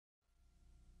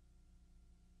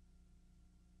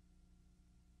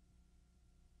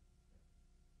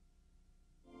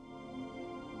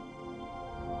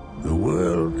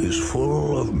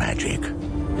magic.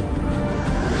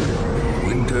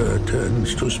 Winter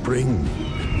turns to spring.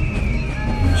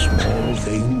 Small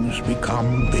things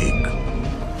become big.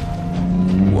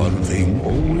 One thing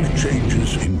always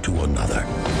changes into another.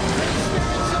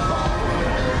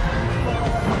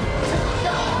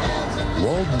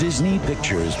 Walt Disney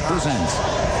Pictures presents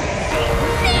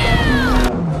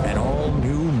an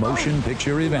all-new motion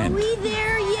picture event. Are we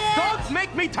there yet? Don't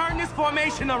make me turn this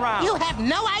formation around! You have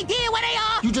no idea where they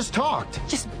are! You just talked.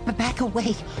 Just back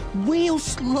away. Real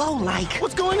slow like.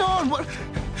 What's going on? What?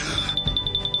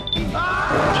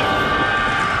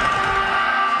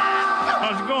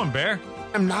 How's it going, Bear?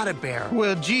 I'm not a bear.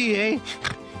 Well, gee, eh?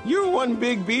 You're one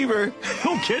big beaver.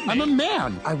 Don't kid me. I'm a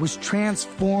man. I was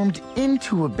transformed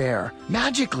into a bear,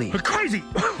 magically. Crazy!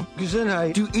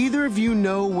 Kenai, Do either of you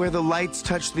know where the lights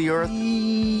touch the earth?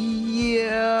 yeah,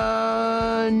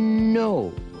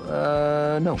 no.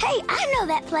 No. Hey, I know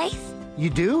that place. You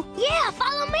do? Yeah,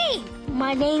 follow me.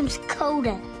 My name's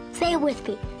Koda. Say it with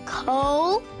me.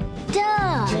 Koda.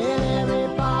 Tell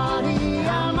everybody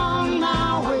I'm on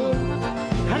my way.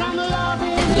 And I'm loving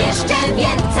yes,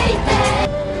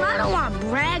 I don't want to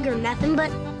brag or nothing,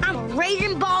 but I'm a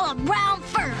raging ball of brown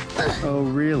fur. Oh,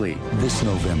 really? This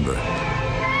November,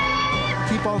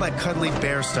 Keep all that cuddly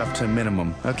bear stuff to a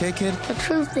minimum, okay, kid? The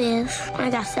truth is, I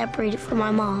got separated from my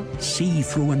mom. see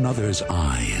through another's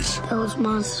eyes. Those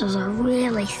monsters are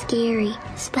really scary,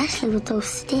 especially with those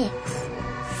sticks.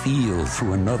 Feel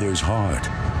through another's heart.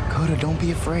 Koda, don't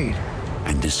be afraid.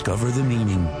 And discover the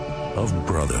meaning of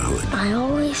brotherhood. I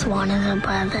always wanted a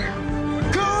brother.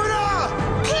 Koda!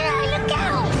 Peter, look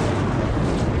out!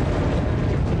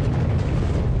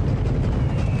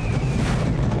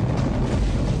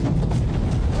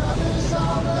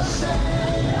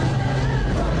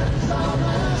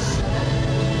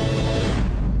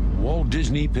 Walt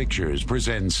Disney Pictures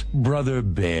presents Brother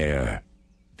Bear.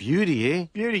 Beauty, eh?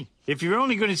 Beauty, if you're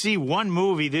only going to see one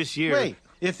movie this year... Wait,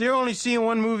 if they're only seeing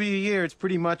one movie a year, it's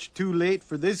pretty much too late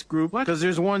for this group. What? Because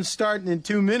there's one starting in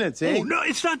 2 minutes, eh? Oh, no,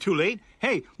 it's not too late.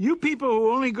 Hey, you people who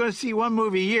are only going to see one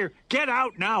movie a year, get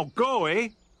out now. Go, eh?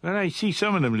 But I see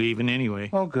some of them leaving anyway.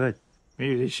 Oh, good.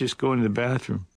 Maybe they just go into the bathroom.